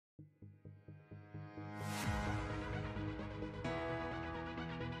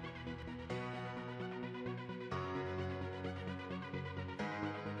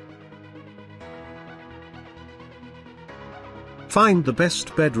Find the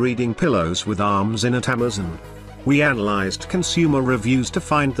best bed reading pillows with arms in at Amazon. We analyzed consumer reviews to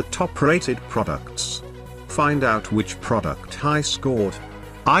find the top-rated products. Find out which product high scored.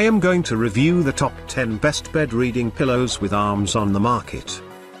 I am going to review the top 10 best bed reading pillows with arms on the market.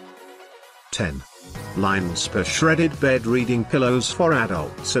 10. Linesper Shredded Bed Reading Pillows for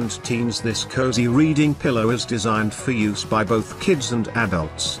Adults and Teens. This cozy reading pillow is designed for use by both kids and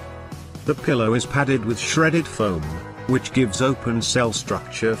adults. The pillow is padded with shredded foam, which gives open cell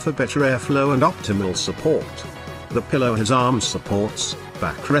structure for better airflow and optimal support. The pillow has arm supports,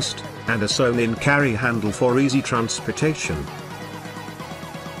 backrest, and a sewn-in carry handle for easy transportation.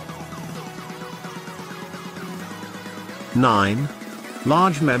 9.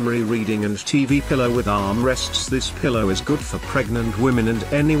 Large Memory Reading and TV Pillow with Arm Rests. This pillow is good for pregnant women and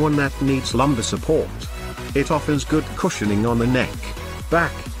anyone that needs lumbar support. It offers good cushioning on the neck,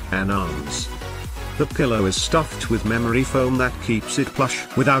 back, and arms. The pillow is stuffed with memory foam that keeps it plush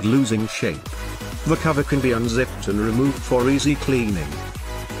without losing shape. The cover can be unzipped and removed for easy cleaning.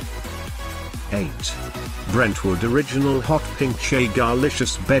 8. Brentwood Original Hot Pink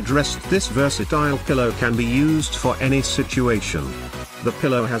Shagalicious Bed Rest. This versatile pillow can be used for any situation. The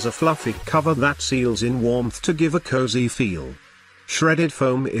pillow has a fluffy cover that seals in warmth to give a cozy feel. Shredded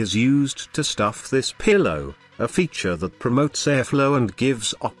foam is used to stuff this pillow, a feature that promotes airflow and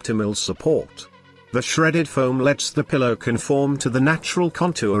gives optimal support. The shredded foam lets the pillow conform to the natural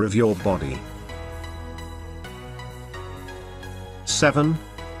contour of your body. 7.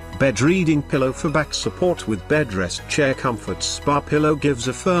 Bed Reading Pillow for Back Support with Bed Rest Chair Comfort. Spa Pillow gives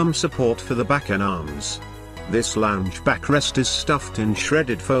a firm support for the back and arms. This lounge backrest is stuffed in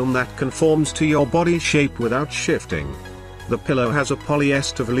shredded foam that conforms to your body shape without shifting. The pillow has a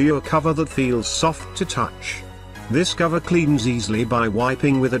polyester velour cover that feels soft to touch. This cover cleans easily by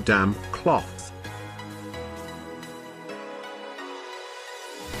wiping with a damp cloth.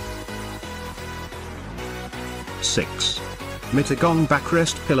 6. Mittagong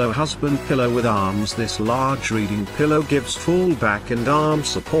Backrest Pillow Husband Pillow with Arms. This large reading pillow gives full back and arm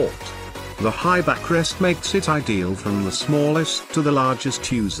support. The high backrest makes it ideal from the smallest to the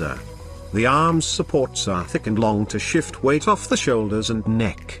largest user. The arms supports are thick and long to shift weight off the shoulders and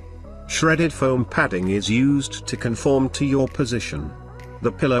neck. Shredded foam padding is used to conform to your position.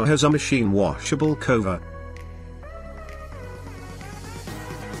 The pillow has a machine washable cover.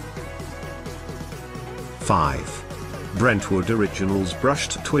 5. Brentwood Originals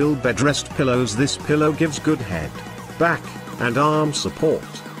Brushed Twill Bed Rest Pillows. This pillow gives good head, back, and arm support.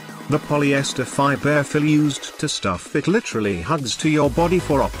 The polyester fiber fill used to stuff it literally hugs to your body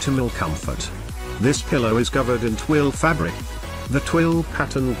for optimal comfort. This pillow is covered in twill fabric. The twill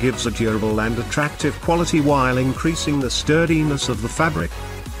pattern gives a durable and attractive quality while increasing the sturdiness of the fabric.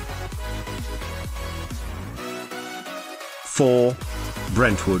 4.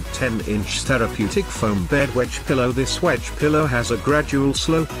 Brentwood 10-inch Therapeutic Foam Bed Wedge Pillow. This wedge pillow has a gradual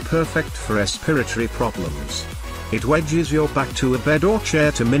slope perfect for respiratory problems. It wedges your back to a bed or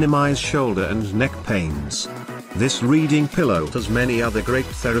chair to minimize shoulder and neck pains. This reading pillow has many other great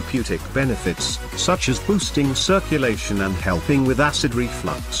therapeutic benefits, such as boosting circulation and helping with acid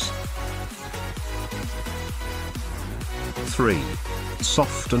reflux. 3.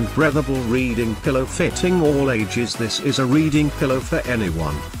 Soft and breathable reading pillow fitting all ages. This is a reading pillow for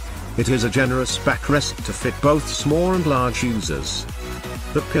anyone. It is a generous backrest to fit both small and large users.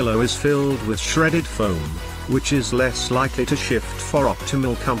 The pillow is filled with shredded foam, which is less likely to shift for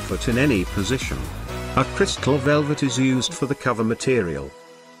optimal comfort in any position. A crystal velvet is used for the cover material.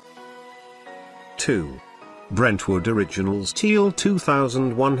 2. Brentwood Originals Teal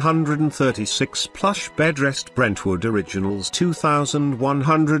 2136 Plush Bed Rest. Brentwood Originals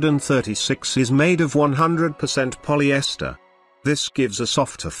 2136 is made of 100% polyester. This gives a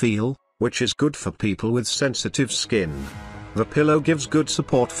softer feel, which is good for people with sensitive skin. The pillow gives good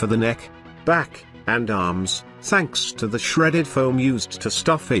support for the neck, back, and arms, thanks to the shredded foam used to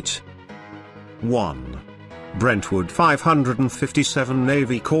stuff it. 1. Brentwood 557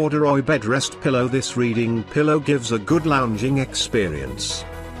 Navy Corduroy Bed Rest Pillow. This reading pillow gives a good lounging experience.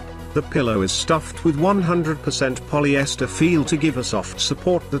 The pillow is stuffed with 100% polyester feel to give a soft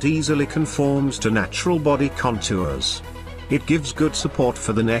support that easily conforms to natural body contours. It gives good support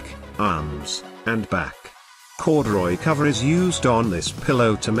for the neck, arms, and back. Corduroy cover is used on this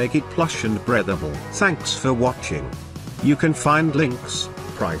pillow to make it plush and breathable. Thanks for watching. You can find links,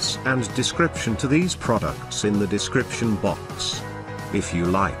 price and description to these products in the description box. If you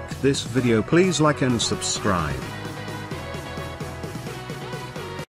like this video, please like and subscribe.